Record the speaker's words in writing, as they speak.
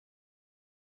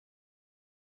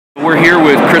We're here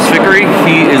with Chris Vickery.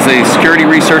 He is a security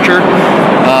researcher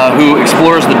who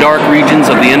explores the dark regions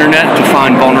of the internet to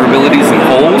find vulnerabilities and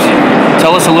holes.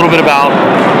 Tell us a little bit about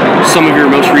some of your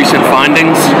most recent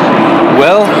findings.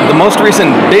 Well, the most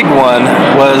recent big one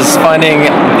was finding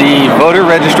the voter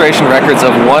registration records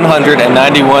of 191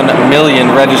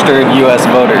 million registered U.S.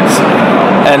 voters.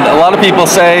 And a lot of people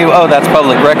say, oh, that's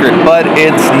public record, but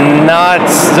it's not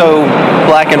so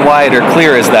black and white or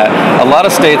clear as that. A lot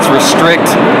of states restrict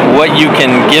what you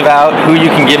can give out, who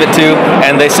you can give it to,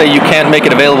 and they say you can't make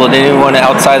it available to anyone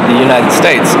outside the United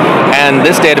States. And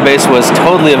this database was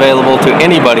totally available to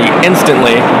anybody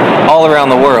instantly all around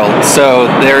the world. So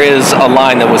there is a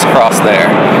line that was crossed there.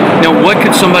 Now, what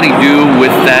could somebody do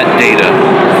with that data?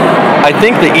 I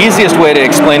think the easiest way to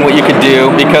explain what you could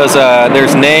do, because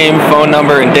there's name, phone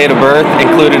number, and date of birth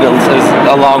included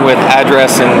along with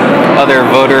address and other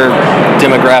voter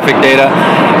demographic data,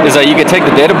 is that you could take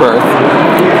the date of birth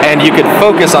and you could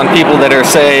focus on people that are,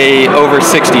 say, over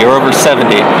 60 or over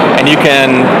 70, and you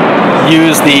can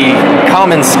use the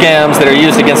common scams that are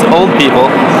used against old people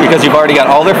because you've already got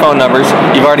all their phone numbers,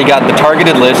 you've already got the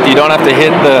targeted list, you don't have to hit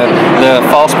the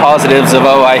false positives of,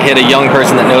 oh, I hit a young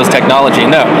person that knows technology.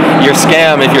 No, your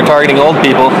scam, if you're targeting old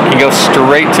people, can go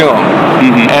straight to them.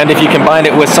 Mm-hmm. And if you combine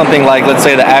it with something like, let's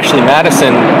say, the Ashley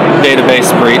Madison database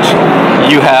breach,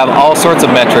 you have all sorts of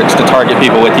metrics to target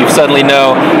people with. You suddenly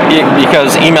know,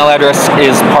 because email address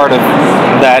is part of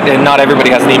that, and not everybody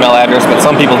has an email address, but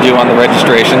some people do on the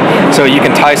registration. So you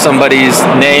can tie somebody's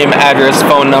name, address,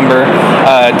 phone number,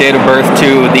 date of birth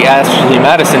to the Ashley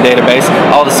Madison database.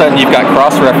 All of a sudden, you've got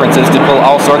cross-references to pull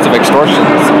all sorts of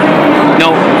extortions.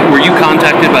 Now, were you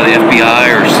contacted by the FBI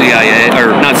or CIA,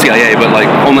 or not CIA, but like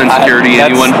Homeland Security,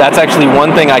 anyone? That's actually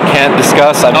one thing I can't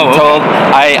discuss. I've been told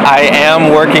I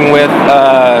am working with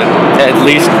at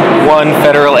least one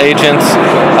federal agent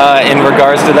in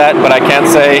regards to that, but I can't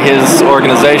say his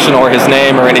organization or his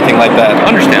name or anything like that.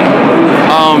 Understand.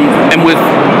 And with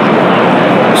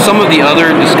some of the other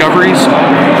discoveries,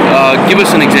 give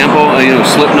us an example.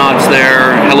 Slipknot's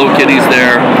there, Hello Kitty's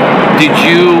there. Did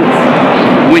you,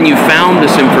 when you found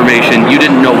this information, you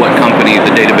didn't know what company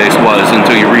the database was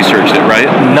until you researched it, right?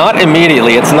 Not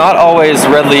immediately. It's not always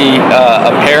readily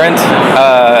apparent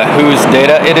whose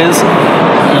data it is.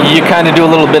 You kind of do a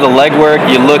little bit of legwork.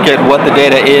 You look at what the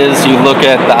data is. You look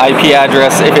at the IP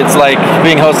address. If it's like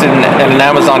being hosted in an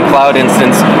Amazon cloud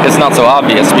instance, it's not so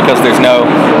obvious because there's no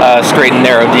straight and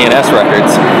narrow DNS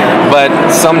records. But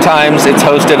sometimes it's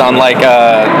hosted on like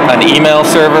an email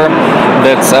server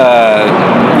that's,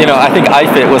 I think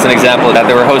iFit was an example of that.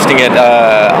 They were hosting it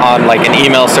on like an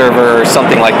email server or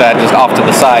something like that, just off to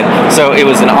the side. So it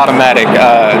was an automatic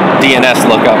DNS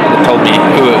lookup that told me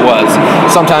who it was.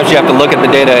 Sometimes you have to look at the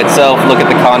data itself, look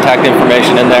at the contact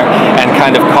information in there, and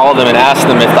kind of call them and ask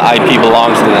them if the IP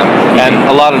belongs to them. And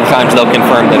a lot of the times they'll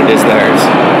confirm that it is theirs.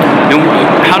 Now,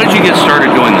 how did you get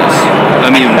started doing this?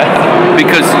 I mean,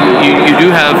 because you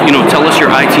do have, tell us your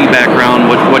IT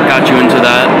background, what got you into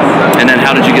that, and then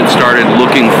how did you get started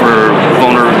looking for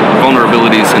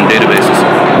vulnerabilities in databases?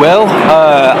 Well,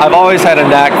 I've always had a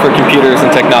knack for computers and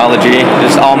technology,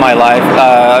 just all my life.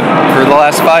 For the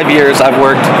last 5 years, I've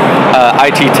worked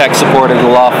IT tech support at a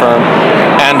law firm,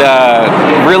 and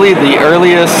really the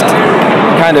earliest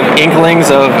kind of inklings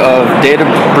of data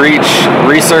breach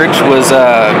research was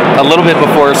a little bit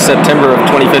before September of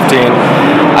 2015.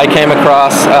 I came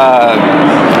across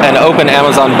an open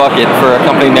Amazon bucket for a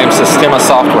company named Sistema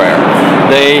Software.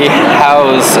 They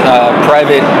house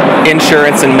private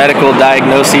insurance and medical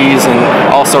diagnoses and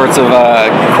all sorts of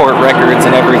court records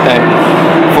and everything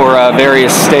for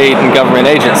various state and government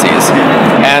agencies.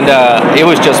 And it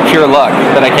was just pure luck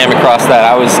that I came across that.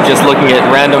 I was just looking at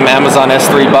random Amazon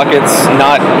S3 buckets,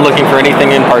 not looking for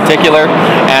anything in particular,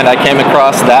 and I came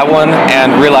across that one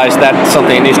and realized that's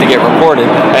something that needs to get reported,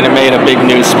 and it made a big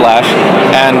news splash.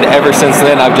 And ever since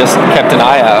then, I've just kept an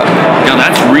eye out. Now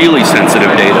that's really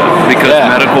sensitive data because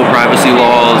medical privacy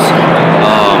laws,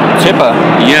 HIPAA.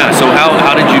 Yeah. So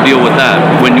how did you deal with that?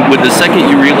 With the second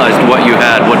you realized what you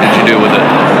had, what did you do with it?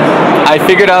 I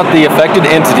figured out the affected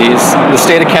entities. The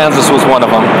state of Kansas was one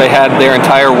of them. They had their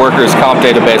entire workers' comp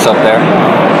database up there,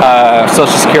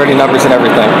 social security numbers and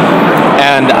everything.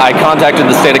 And I contacted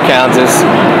the state of Kansas,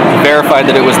 verified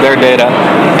that it was their data,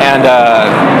 and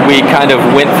we kind of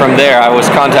went from there. I was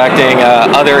contacting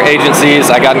other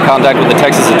agencies. I got in contact with the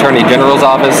Texas Attorney General's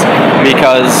office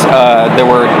because there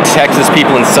were Texas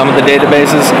people in some of the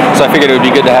databases, so I figured it would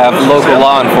be good to have local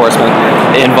law enforcement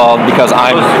involved because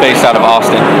I'm based out of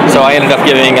Austin. So I ended up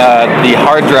giving the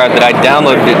hard drive that I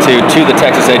downloaded it to the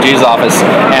Texas AG's office,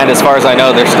 and as far as I know,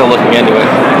 they're still looking into it.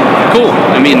 Cool.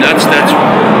 I mean, that's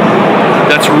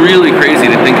really crazy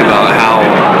to think about how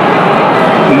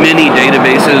many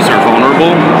databases are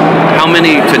vulnerable. How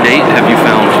many to date have you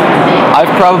found?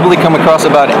 I've probably come across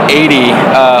about 80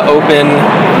 open,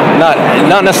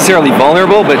 not necessarily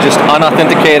vulnerable, but just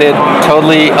unauthenticated,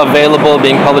 totally available,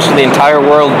 being published to the entire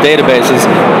world databases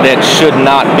that should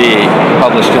not be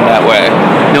published in that way.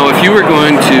 Now, if you were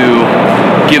going to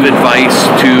give advice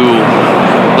to,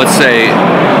 let's say,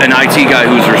 an IT guy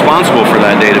who's responsible for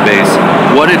that database,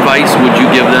 what advice would you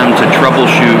give them to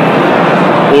troubleshoot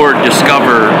or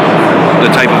discover the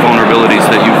type of vulnerabilities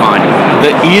that you find?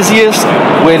 The easiest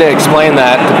way to explain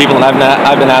that to people, and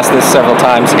I've been asked this several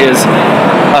times, is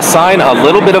assign a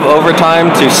little bit of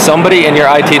overtime to somebody in your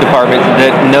IT department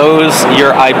that knows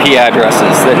your IP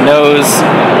addresses, that knows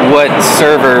what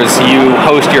servers you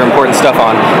host your important stuff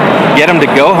on. Get them to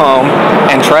go home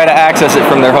and try to access it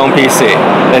from their home PC.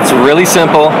 It's really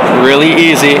simple, really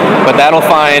easy, but that'll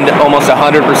find almost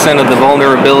 100% of the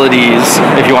vulnerabilities,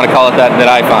 if you want to call it that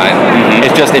I find. Mm-hmm.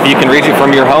 It's just if you can reach it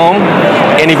from your home,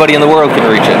 anybody in the world can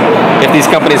reach it. If these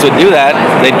companies would do that,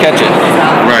 they'd catch it.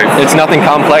 Right. It's nothing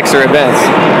complex or advanced.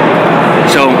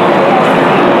 So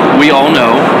we all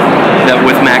know that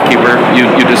with MacKeeper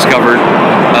you discovered.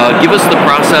 Give us the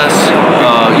process.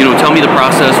 Tell me the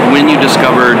process when you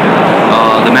discovered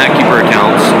the MacKeeper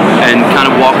accounts, and kind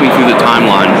of walk me through the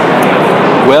timeline.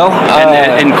 Well,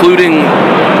 including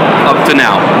up to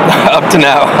now. Up to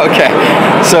now, okay.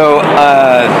 So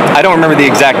I don't remember the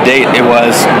exact date it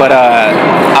was, but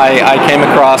I came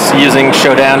across using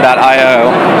Shodan.io,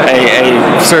 a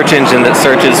search engine that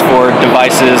searches for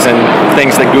devices and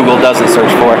things that Google doesn't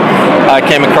search for. I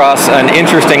came across an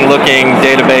interesting looking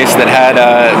database that had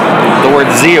the word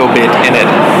Zeobit in it,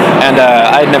 and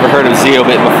I had never heard of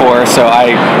Zeobit before, so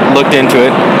I looked into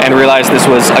it and realized this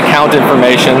was account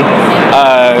information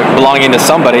belonging to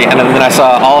somebody, and then I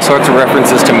saw all sorts of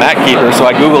references to MacKeeper, so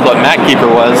I googled what MacKeeper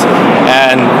was,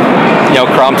 and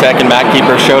CromTech and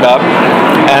MacKeeper showed up,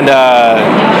 and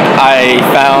I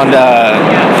found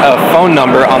a phone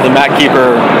number on the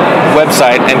MacKeeper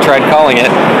website and tried calling it.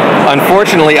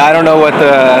 Unfortunately, I don't know what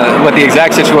the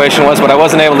exact situation was, but I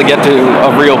wasn't able to get to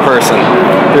a real person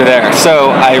through there.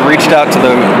 So I reached out to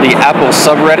the Apple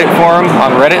subreddit forum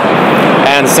on Reddit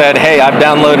and said, hey, I've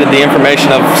downloaded the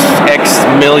information of X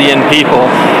million people.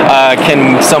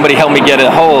 Can somebody help me get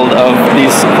a hold of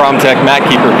these CromTech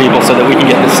MacKeeper people so that we can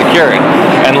get this secured?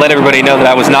 And let everybody know that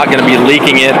I was not going to be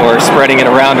leaking it or spreading it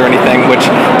around or anything, which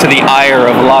to the ire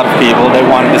of a lot of people, they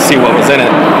wanted to see what was in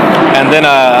it. And then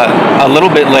a little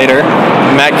bit later,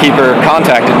 MacKeeper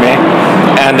contacted me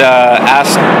and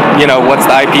asked, what's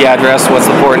the IP address, what's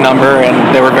the port number, and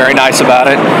they were very nice about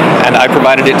it, and I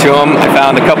provided it to them. I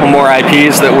found a couple more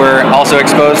IPs that were also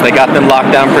exposed. They got them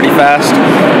locked down pretty fast,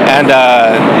 and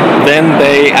then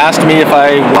they asked me if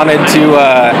I wanted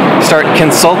to start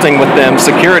consulting with them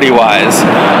security-wise.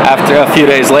 After a few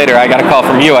days later, I got a call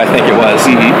from you, I think it was,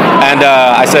 and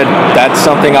I said, that's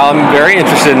something I'm very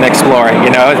interested in exploring.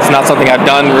 It's not something I've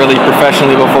done really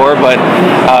professionally before, but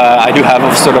I do have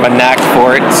sort of a knack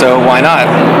for it, so why not?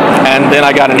 And then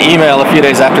I got an email a few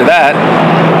days after that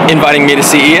inviting me to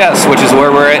CES, which is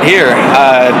where we're at here,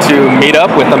 to meet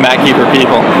up with the MacKeeper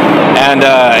people. And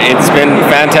it's been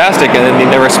fantastic. I mean,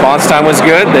 their response time was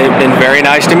good. They've been very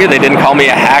nice to me. They didn't call me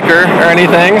a hacker or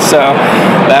anything, so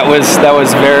that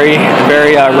was very,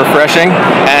 very refreshing.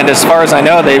 And as far as I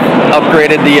know, they've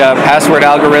upgraded the password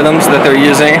algorithms that they're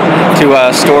using to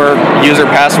store user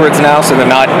passwords now, so they're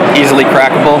not easily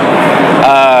crackable.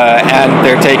 And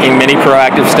they're taking many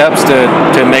proactive steps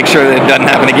to make sure that it doesn't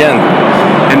happen again.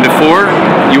 And before,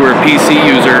 you were a PC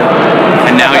user,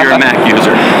 and now you're a Mac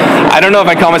user. I don't know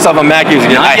if I call myself a Mac user.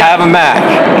 I have a Mac.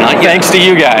 Not yet. Thanks to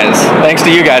you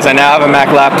guys. I now have a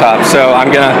Mac laptop, so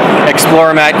I'm gonna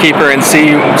explore MacKeeper and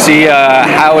see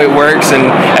how it works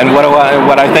and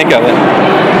what I think of it.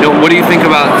 What do you think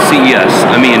about CES?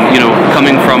 I mean,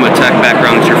 coming from a tech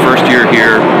background, it's your first year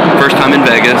here, first time in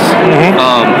Vegas.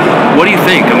 Mm-hmm. What do you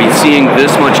think? I mean, seeing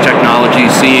this much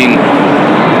technology, seeing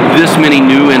this many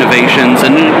new innovations,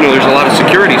 and there's a lot of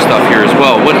security stuff here as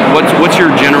well. What's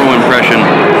your general impression?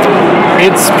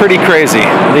 It's pretty crazy.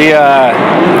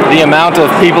 The amount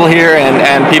of people here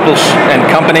and people and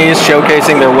companies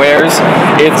showcasing their wares,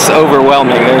 it's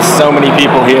overwhelming. There's so many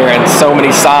people here and so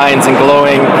many signs and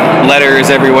glowing letters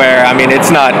everywhere. I mean,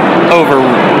 it's not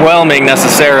overwhelming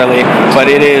necessarily, but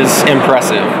it is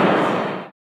impressive.